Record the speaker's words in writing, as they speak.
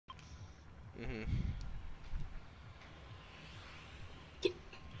Mm-hmm.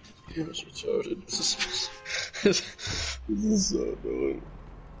 Damn, it's retarded. This is so annoying.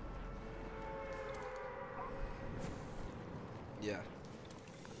 Yeah.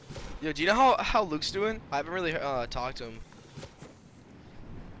 Yo, do you know how Luke's doing? I haven't really talked to him.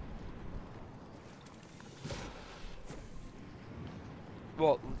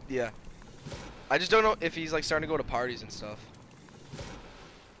 Well, yeah. I just don't know if he's like starting to go to parties and stuff.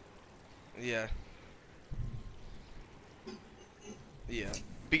 Yeah. Yeah.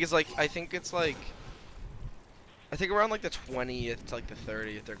 Because like I think it's like I think around like the 20th to like the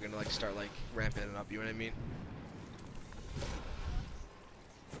 30th they're gonna like start like ramping it up, you know what I mean?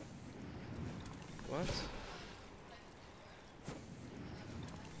 What?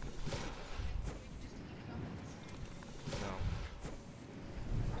 No.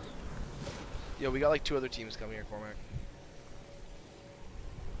 Yo, we got like 2 other teams coming here, Cormac.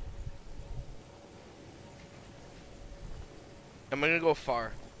 I'm gonna go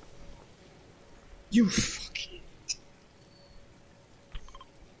far. You fucking.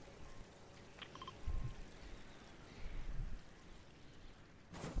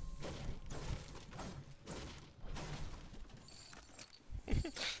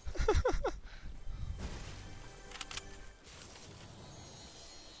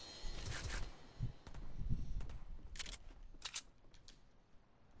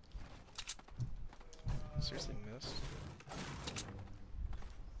 Seriously missed.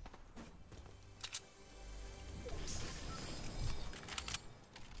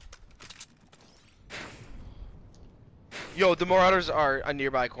 Yo, the Marauders are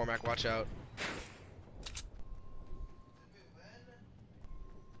nearby, Cormac. Watch out.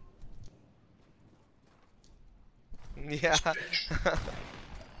 Yeah.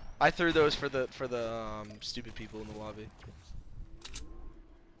 I threw those for the stupid people in the lobby.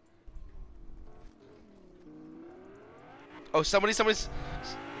 Oh, somebody in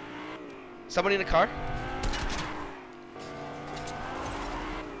a car?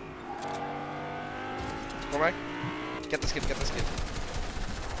 Cormac, get this kid, get this kid.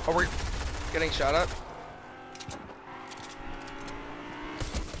 Oh, we're getting shot at.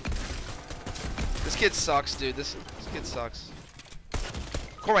 This kid sucks, dude. This kid sucks.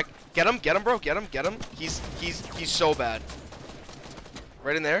 Cormac, get him, bro, get him. He's so bad.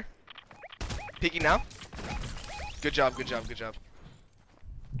 Right in there. Peeking now. Good job.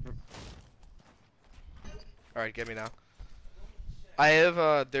 Alright, get me now. I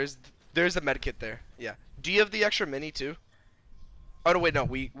have, there's a med kit there. Yeah. Do you have the extra mini too? Oh no, wait, no.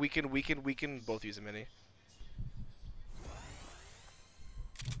 We can both use a mini.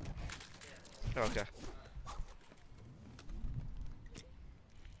 Oh, okay.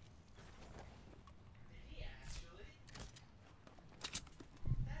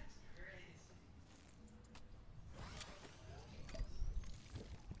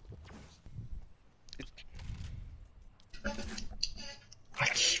 I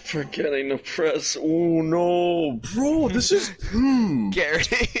keep forgetting to press. Oh no, bro, this is. Gary.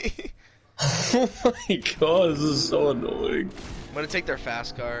 Oh my god, this is so annoying. I'm gonna take their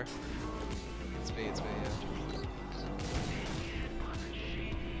fast car. It's me, yeah.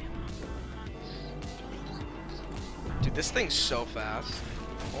 Dude, this thing's so fast.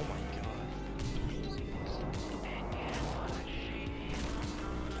 Oh my god.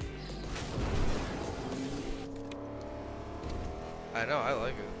 I know, I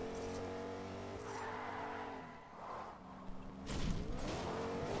like it.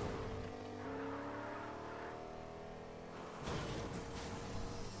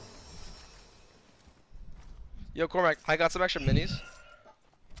 Yo, Cormac, I got some extra minis.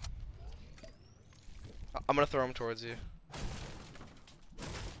 I'm gonna throw them towards you.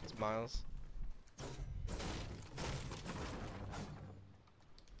 It's Miles.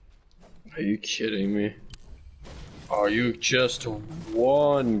 Are you kidding me? Are you just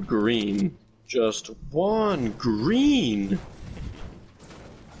one green? Just one green?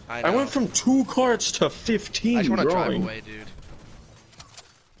 I went from 2 cards to 15. I just wanna drive drawing. away, dude.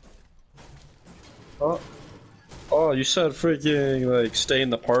 Oh, you said freaking like stay in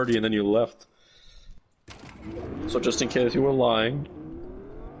the party and then you left. So just in case you were lying.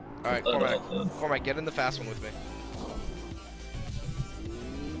 Alright, Cormac, get in the fast one with me.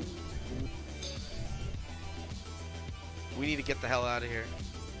 We need to get the hell out of here.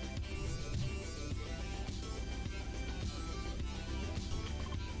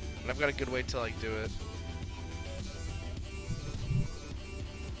 And I've got a good way to like do it.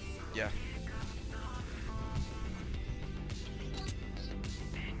 Yeah.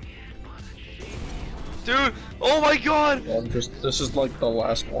 Dude, Oh my god! This is like the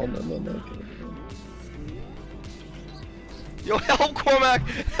last one, and then like. Yo, help, Cormac!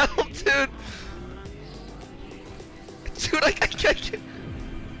 Help, dude! Dude, I can't get.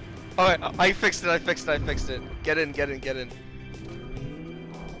 Alright, I fixed it. Get in.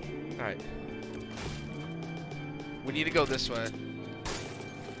 Alright. We need to go this way.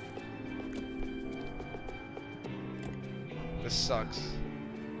 This sucks.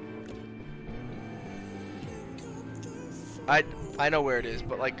 I know where it is,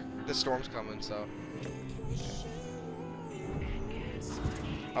 but like the storm's coming, so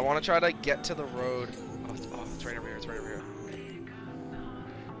I want to try to get to the road. Oh, it's right over here. It's right over here.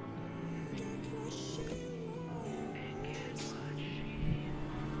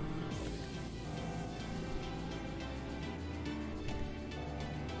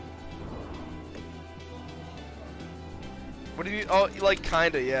 What do you? Oh, like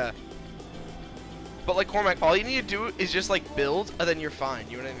kinda, yeah. But like Cormac, all you need to do is just like build, and then you're fine.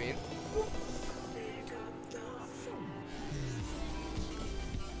 You know what I mean?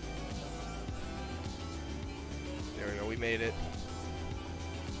 There we go. We made it.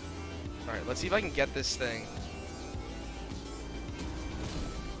 All right, let's see if I can get this thing.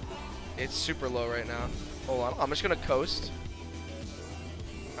 It's super low right now. Hold on, I'm just gonna coast.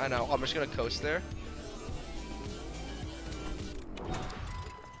 I know. I'm just gonna coast there.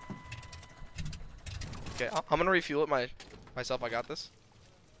 Okay, I'm gonna refuel it myself. I got this.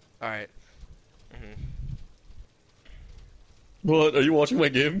 All right. What? Are you watching my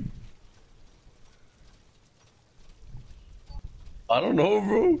game? I don't know,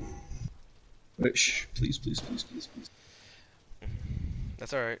 bro. Wait, shh. Please.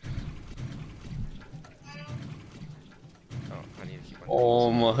 That's all right. Oh, I need to keep on.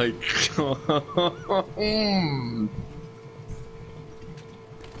 Oh my god.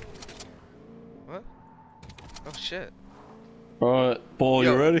 What? Oh shit. Alright, Paul,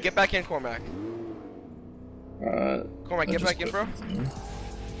 Yo, you ready? Get back in, Cormac. Alright. Cormac, get back in, bro.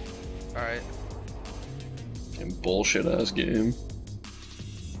 Alright. Fucking bullshit ass game.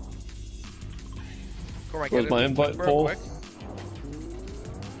 Cormac, Where's get my in, invite, bro, Paul? quick.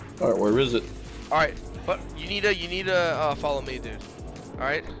 Alright, where is it? Alright, but you need to follow me, dude.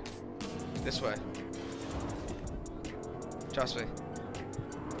 Alright? This way. Trust me.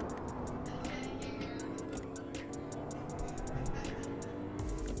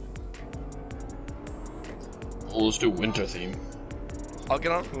 Well, let's do winter theme. I'll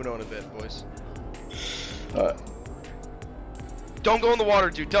get on Uno in a bit, boys. Alright. Don't go in the water,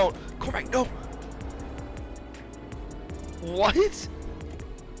 dude. Don't. Cormac, no. What?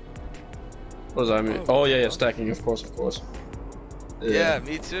 What does that mean? Oh, yeah, stacking, of course. Yeah,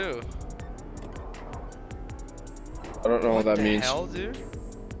 me too. I don't know what that means. What the hell,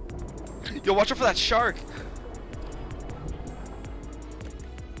 dude? Yo, watch out for that shark.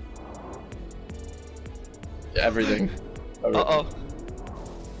 Everything. Uh-oh.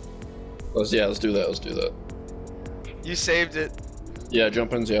 Let's do that. You saved it. Yeah,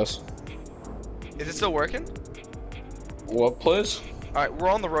 jump ins, yes. Is it still working? What place? Alright, we're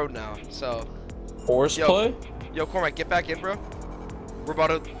on the road now, so. Horse play? Yo, Cormac, get back in, bro. We're about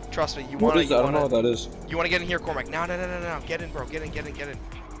to, trust me, What is that? I don't know what that is. You wanna get in here, Cormac? No. Get in, bro. Get in.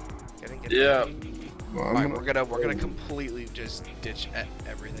 Yeah. Alright, we're gonna completely just ditch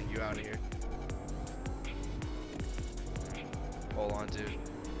everything. You out of here. Hold on, dude.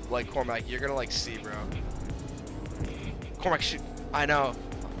 Like, Cormac, you're gonna like see, bro. Cormac, shoot. I know.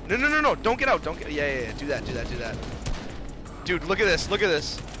 No. Don't get out. Yeah. Do that. Dude, look at this.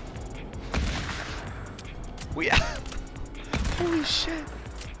 Holy shit.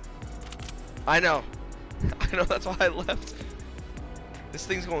 I know. That's why I left. This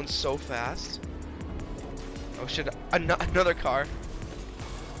thing's going so fast. Oh shit, another car.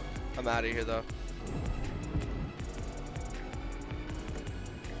 I'm out of here though.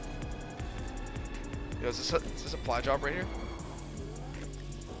 Yo, is this a supply drop right here?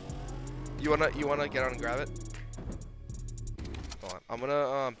 You wanna get on and grab it? Hold on, I'm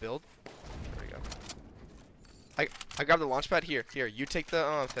gonna build. There we go. I grabbed the launch pad. Here, you take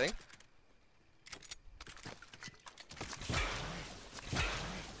the thing.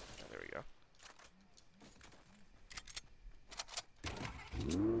 There we go.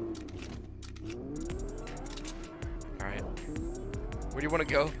 Alright. Where do you wanna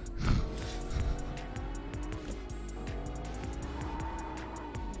go?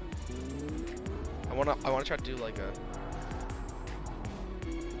 I wanna try to do like a.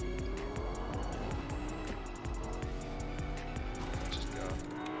 Just go.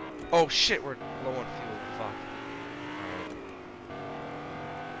 Oh shit, we're low on fuel. Fuck. Alright.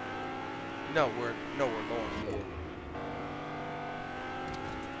 No, we're No, we're low on fuel.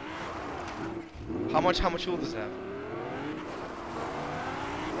 How much fuel does it have?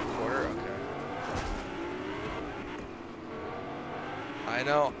 A quarter? Okay. I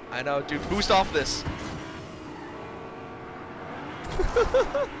know, dude, boost off this.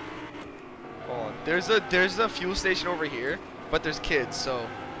 Hold on. There's a fuel station over here, but there's kids, so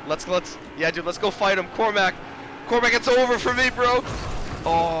let's yeah, dude, let's go fight them. Cormac, it's over for me, bro.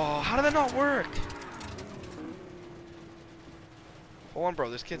 Oh, how did that not work? Hold on, bro,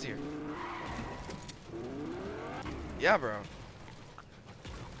 there's kids here. Yeah, bro.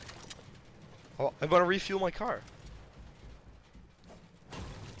 Oh, I'm gonna refuel my car.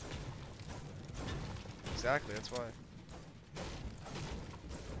 Exactly, that's why.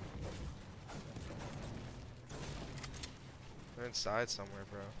 They're inside somewhere,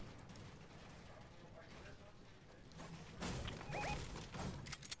 bro.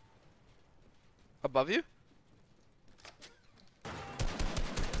 Above you?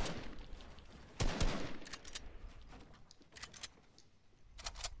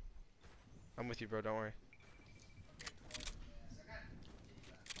 I'm with you, bro, don't worry.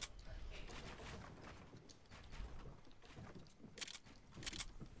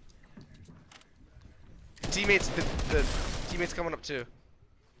 Teammates, the teammates coming up too.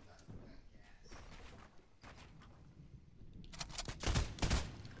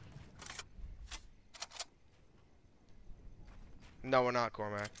 No, we're not,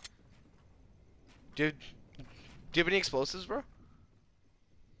 Cormac. Dude, do you have any explosives, bro?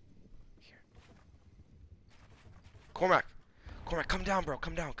 Here. Cormac, come down, bro.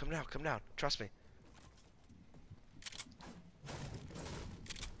 Come down. Trust me.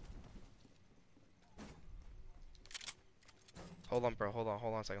 Hold on, bro. Hold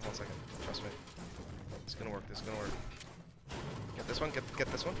on a second. Trust me. It's gonna work. Get this one.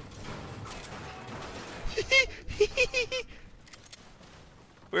 Get this one.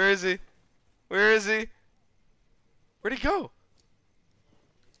 Where is he? Where'd he go?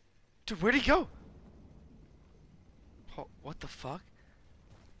 Dude, where'd he go? Oh, what the fuck?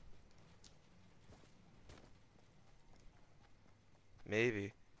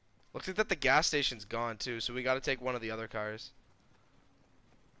 Maybe. Looks like that the gas station's gone too, so we gotta take one of the other cars.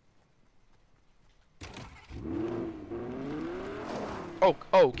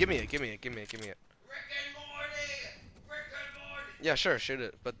 Oh, give me it. Rick and Morty! Yeah, sure, shoot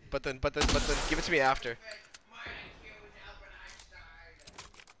it. But then give it to me after. My IQ is Albert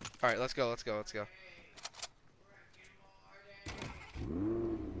Einstein. Alright, let's go. Rick and Morty.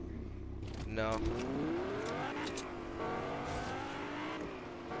 No.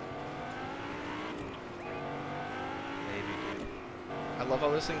 Maybe, dude. I love how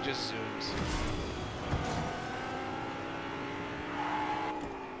this thing just zooms.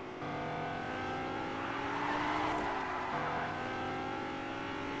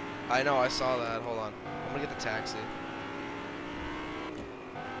 I know, I saw that. Hold on. I'm gonna get the taxi.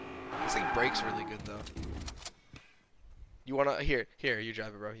 This thing brakes really good, though. You wanna... Here, you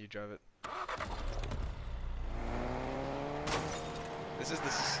drive it, bro. You drive it. This is...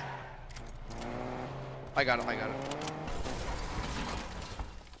 I got it.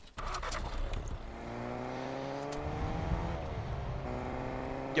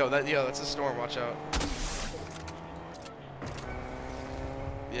 Yo, that's a storm. Watch out.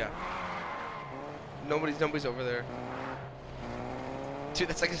 Yeah. Nobody's over there. Dude,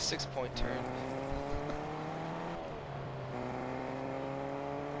 that's like a 6-point turn.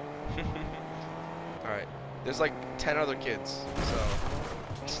 Alright. There's like 10 other kids, so...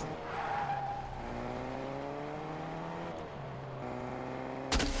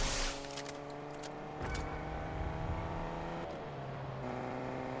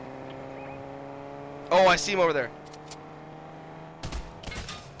 Oh, I see him over there.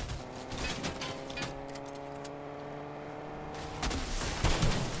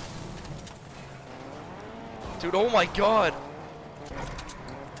 Dude, oh my god!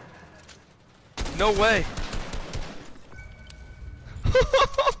 No way!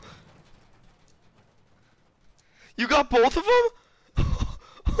 You got both of them?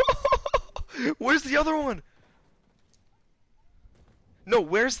 Where's the other one? No,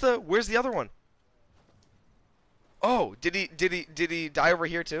 where's the other one? Oh, did he die over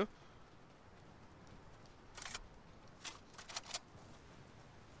here too?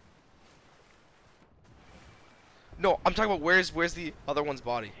 No, I'm talking about where's the other one's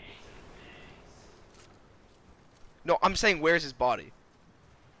body? No, I'm saying where's his body?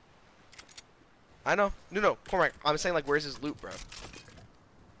 I know. No, Cormac, I'm saying like where's his loot, bro?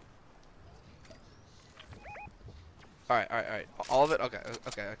 Alright. All of it? Okay.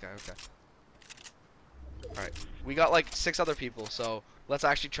 Alright. We got like 6 other people, so let's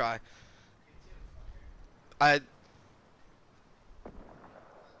actually try. I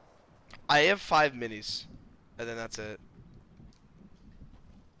have 5 minis. And then that's it.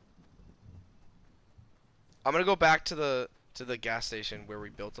 I'm gonna go back to the gas station where we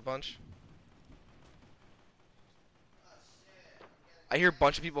built a bunch. I hear a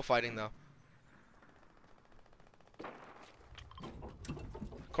bunch of people fighting though.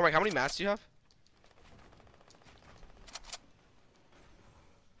 Cormac, how many mats do you have?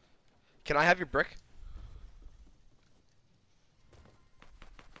 Can I have your brick?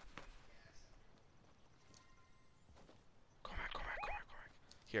 Cormac.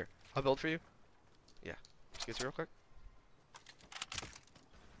 Here, I'll build for you. Yeah, just get through real quick.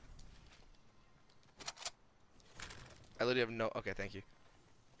 I literally have no. Okay, thank you.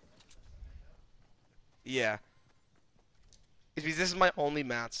 Yeah. It's because this is my only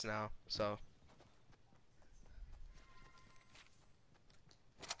mats now, so.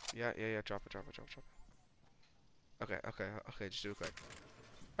 Yeah. Drop it. Okay. Just do it quick.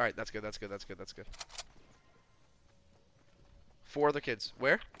 All right, that's good. 4 other kids.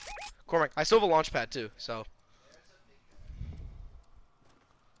 Where? Cormac, I still have a launch pad too, so.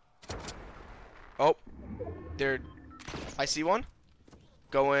 Oh, I see one.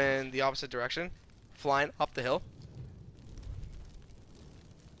 Going the opposite direction. Flying up the hill.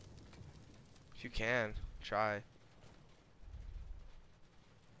 If you can, try.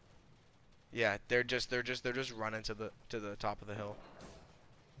 Yeah, they're just running to the top of the hill.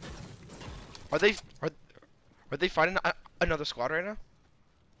 Are they fighting another squad right now?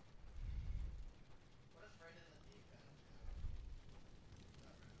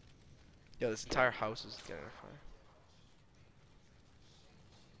 Yo, this entire house is getting on fire.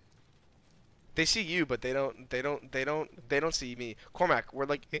 They see you, but they don't see me. Cormac, we're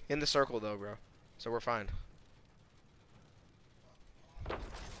like in the circle though, bro. So we're fine.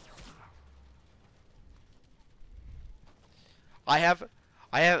 I have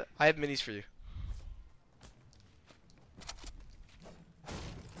minis for you.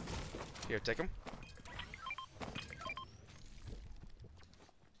 Here, take them.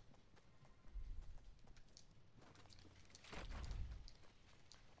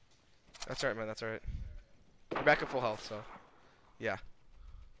 That's alright, man. That's alright. We're back at full health, so yeah.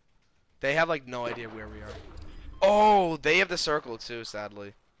 They have like no idea where we are. Oh, they have the circle too,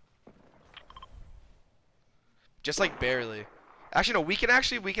 sadly. Just like barely. Actually, no. We can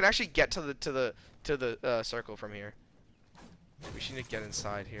actually get to the circle from here. We should need to get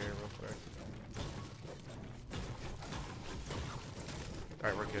inside here real quick. All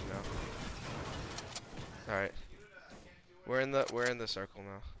right, we're good now. All right, we're in the circle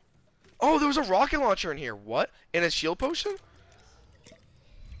now. Oh, there was a rocket launcher in here. What? And a shield potion?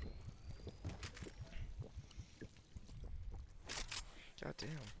 God damn.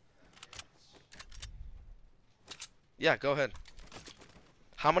 Yeah, go ahead.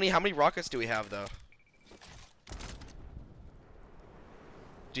 How many rockets do we have though?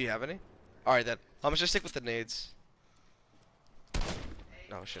 Do you have any? All right then. I'm just stick with the nades.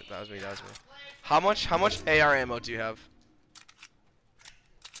 Oh shit, that was me. How much AR ammo do you have?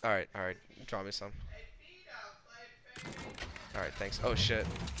 All right. Draw me some. All right, thanks. Oh shit.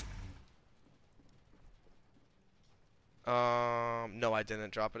 No, I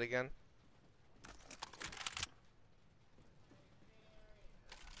didn't drop it again.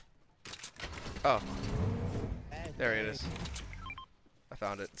 Oh. There it is. I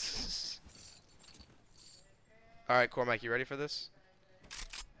found it. Alright, Cormac, you ready for this?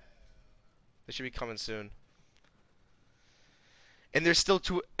 They should be coming soon. And there's still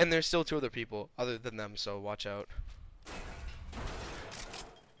two other people other than them, so watch out.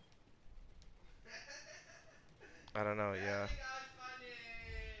 I don't know, yeah.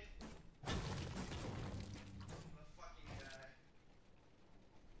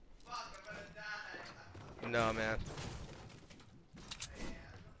 No, man.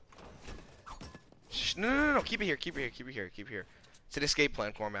 Shh, no. Keep it here. It's an escape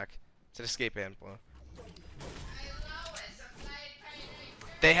plan, Cormac. It's an escape plan.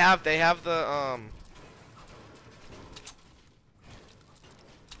 They have the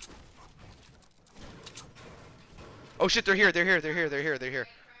Oh shit, they're here.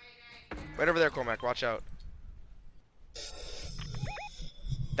 Right over there, Cormac. Watch out.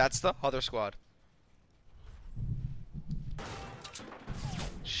 That's the other squad.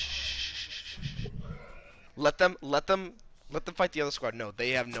 Shh. Let them fight the other squad. No, they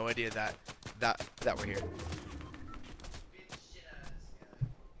have no idea that we're here.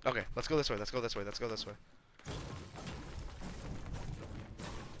 Okay, let's go this way.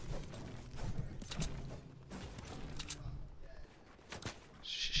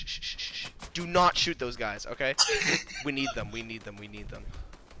 Do not shoot those guys, okay? We need them. We need them. We need them.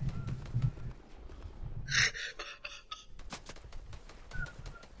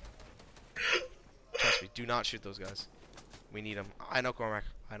 Trust me. Do not shoot those guys. We need them. I know, Cormac.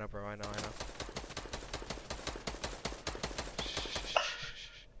 I know, bro. I know. I know.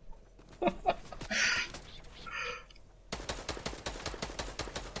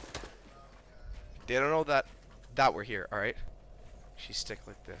 They don't know that we're here, alright? She stick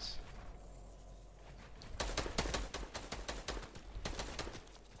like this.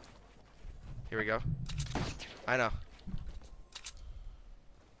 Here we go. I know.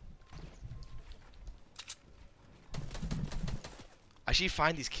 I should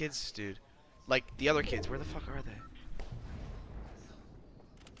find these kids, dude. Like, the other kids. Where the fuck are they?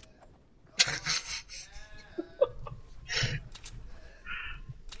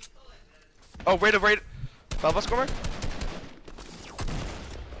 Oh, right. Above us, Cormac?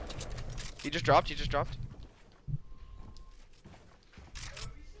 He just dropped.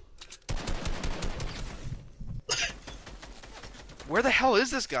 Where the hell is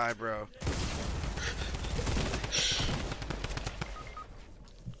this guy, bro?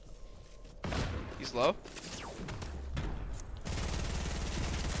 He's low.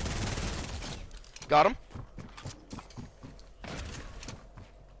 Got him.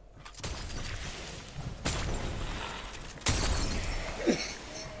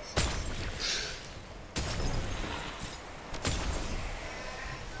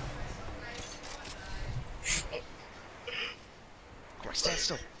 Stand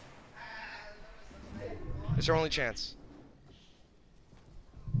still. It's our only chance.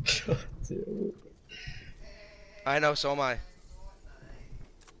 I know, so am I.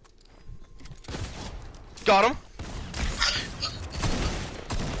 Got him.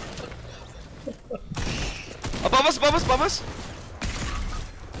 Above us.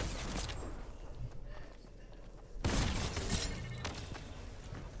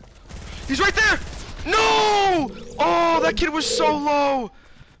 He's right there! No! Oh, that kid was so low!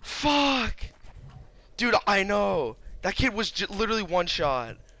 Fuck! Dude, I know. That kid was literally one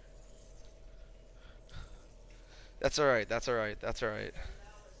shot. That's alright.